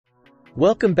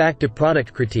Welcome back to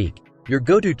Product Critique, your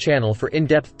go-to channel for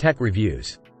in-depth tech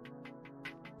reviews.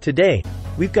 Today,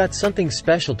 we've got something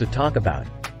special to talk about: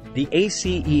 the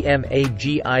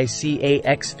ACEMAGIC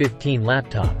X15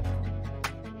 laptop.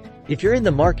 If you're in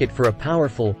the market for a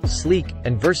powerful, sleek,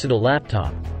 and versatile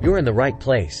laptop, you're in the right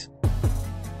place.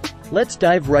 Let's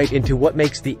dive right into what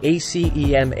makes the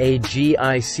ACEMAGIC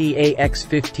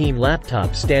X15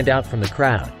 laptop stand out from the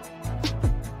crowd.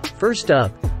 First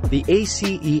up, the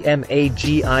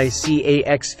ACEMAGIC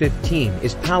X15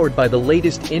 is powered by the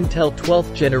latest Intel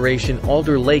 12th generation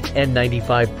Alder Lake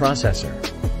N95 processor.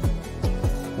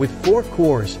 With 4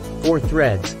 cores, 4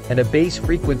 threads, and a base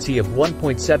frequency of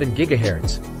 1.7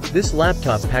 GHz, this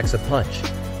laptop packs a punch.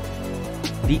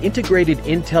 The integrated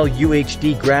Intel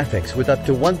UHD graphics with up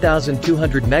to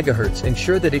 1200 MHz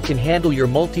ensure that it can handle your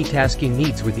multitasking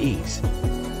needs with ease.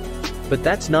 But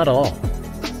that's not all.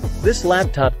 This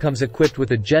laptop comes equipped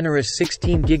with a generous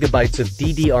 16 GB of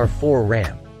DDR4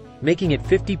 RAM, making it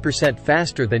 50%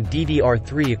 faster than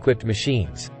DDR3 equipped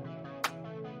machines.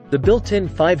 The built-in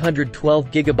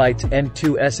 512 GB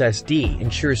M2 SSD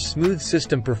ensures smooth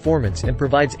system performance and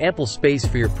provides ample space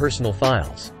for your personal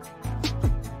files.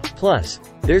 Plus,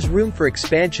 there's room for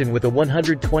expansion with a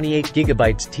 128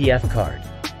 GB TF card.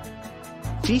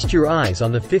 Feast your eyes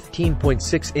on the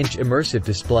 15.6-inch immersive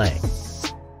display.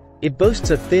 It boasts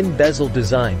a thin bezel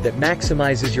design that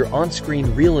maximizes your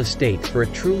on-screen real estate for a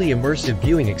truly immersive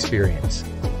viewing experience.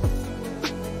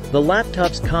 The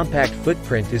laptop's compact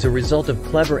footprint is a result of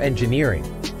clever engineering,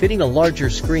 fitting a larger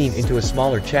screen into a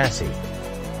smaller chassis.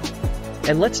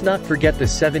 And let's not forget the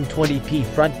 720p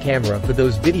front camera for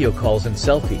those video calls and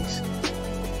selfies.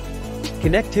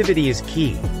 Connectivity is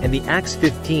key, and the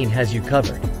X15 has you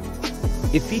covered.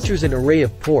 It features an array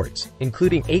of ports,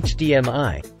 including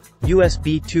HDMI,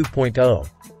 USB 2.0,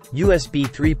 USB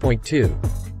 3.2,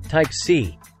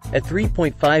 Type-C, a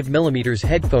 3.5mm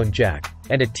headphone jack,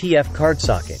 and a TF card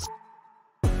socket.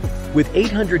 With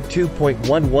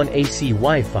 802.11 AC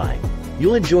Wi-Fi,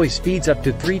 you'll enjoy speeds up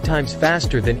to 3 times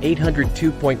faster than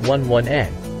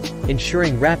 802.11n,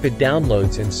 ensuring rapid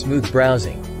downloads and smooth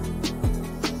browsing.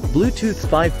 Bluetooth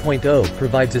 5.0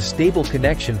 provides a stable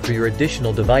connection for your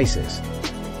additional devices.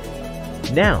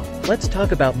 Now, let's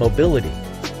talk about mobility.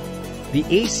 The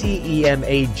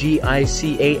ACEMAGIC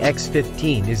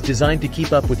X15 is designed to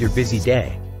keep up with your busy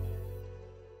day.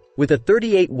 With a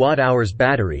 38 Wh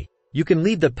battery, you can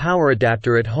leave the power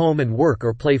adapter at home and work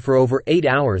or play for over 8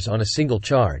 hours on a single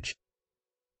charge.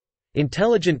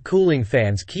 Intelligent cooling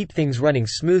fans keep things running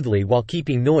smoothly while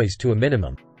keeping noise to a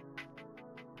minimum.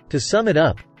 To sum it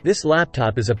up, this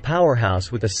laptop is a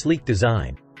powerhouse with a sleek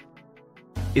design.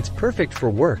 It's perfect for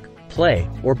work, play,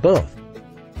 or both.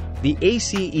 The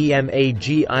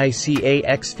ACEMAGIC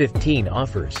X15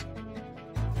 offers.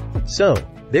 So,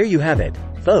 there you have it,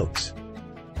 folks.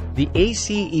 The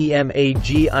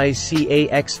ACEMAGIC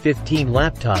X15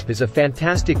 laptop is a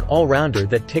fantastic all-rounder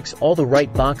that ticks all the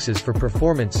right boxes for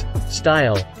performance,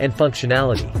 style, and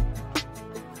functionality.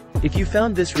 If you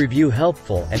found this review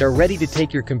helpful and are ready to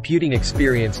take your computing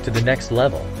experience to the next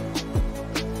level,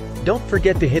 don't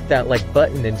forget to hit that like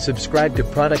button and subscribe to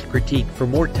Product Critique for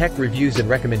more tech reviews and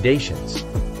recommendations.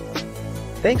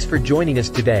 Thanks for joining us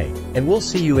today, and we'll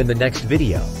see you in the next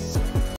video.